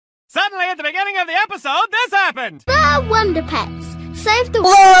Suddenly, at the beginning of the episode, this happened! The Wonder Pets. Save the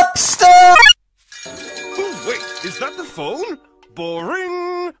Lobster! Oh, wait, is that the phone?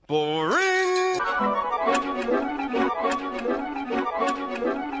 Boring, boring.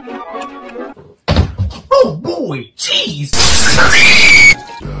 Oh boy, jeez!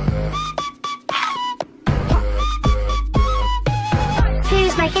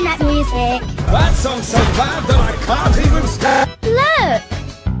 Who's making that music? That song's so bad that I can't even stand. Look!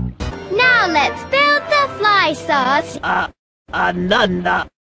 Now let's build the fly sauce. Ananda.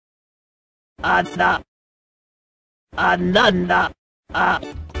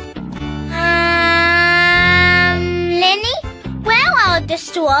 Lenny? Where are the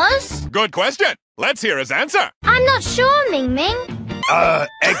straws? Good question. Let's hear his answer. I'm not sure, Ming Ming.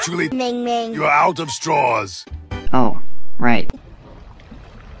 Actually, Ming Ming. you're out of straws. Oh, right.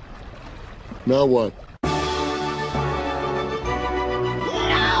 Now what?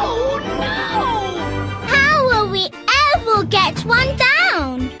 How will we ever get one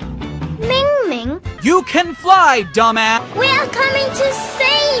down? Ming Ming, You can fly, dumbass! we are coming to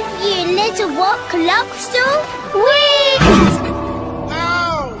save you, little rock lobster. Whee!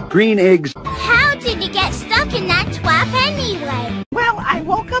 Green eggs. How did you get stuck in that trap anyway? Well, I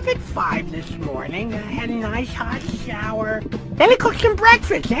woke up at 5 this morning, had a nice hot shower, then I cooked some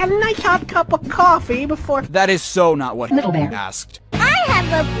breakfast, had a nice hot cup of coffee before... That is so not what Little Bear asked. I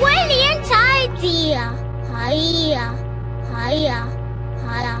have a brilliant idea. Hiya, hiya,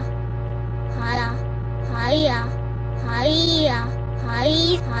 hiya, hiya, hiya, hiya,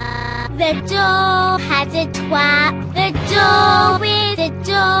 hiya. The door has a trap. The door with the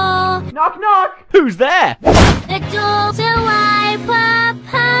door. Knock, knock! Who's there? The door. So I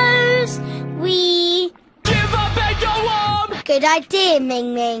propose we Give up and go on! Good idea,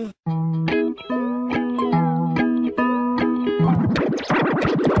 Ming Ming.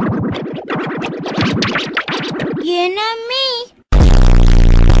 You know me.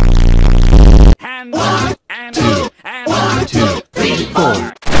 And one, and two, and 1, 2, 3,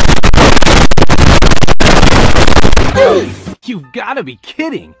 4. You've gotta be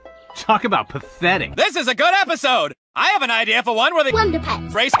kidding. Talk about pathetic. This is a good episode. I have an idea for one where they Wonder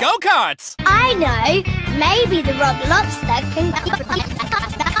Pets. race go-karts. I know. Maybe the Rock Lobster can...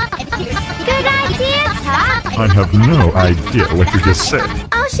 Good idea, Tuck. I have no idea what you just said.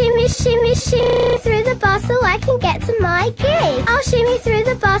 I'll shimmy, shimmy, shimmy through the bar so I can get to my gig. I'll shimmy through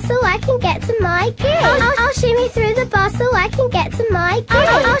the bar so I can get to my gig. I'll shimmy through the bar so I can get to my gig.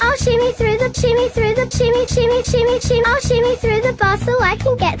 I'll shimmy through the shimmy, shimmy, shimmy. I'll shimmy through the bar so I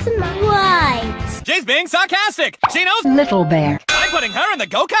can get to my... Right. She's being sarcastic. She knows Little Bear I'm putting her in the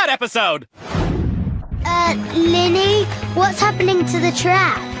go-kart episode. Linny, what's happening to the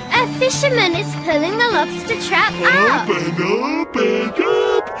trap? A fisherman is pulling the lobster trap up. Open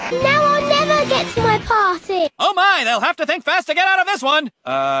up! Now I'll never get to my party. Oh my, they'll have to think fast to get out of this one.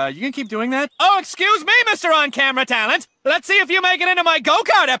 You can keep doing that? Oh, excuse me, Mr. On-Camera Talent. Let's see if you make it into my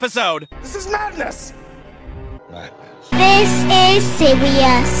go-kart episode. This is madness. This is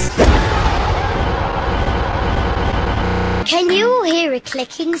serious. Can you all hear a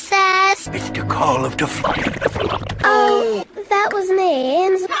clicking, sirs? It's the call of the fly. Oh, that was me.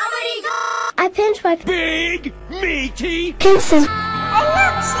 And I pinched my Big, meaty. pincers.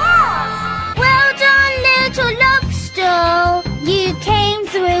 Well done, little lobster. You came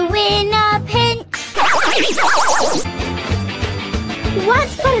through in a pinch.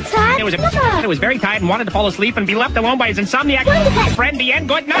 Once upon a time, It was very tired and wanted to fall asleep and be left alone by his insomniac Wonder Pets. friend. The end.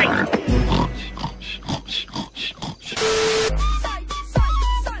 Good night.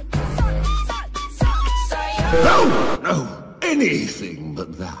 No, anything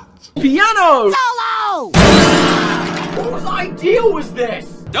but that. Piano! Solo! Whose idea was this?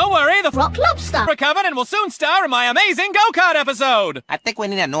 Don't worry, the Rock Lobster. recovered and will soon star in my amazing go-kart episode. I think we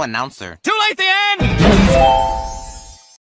need a new announcer. Too late, the end.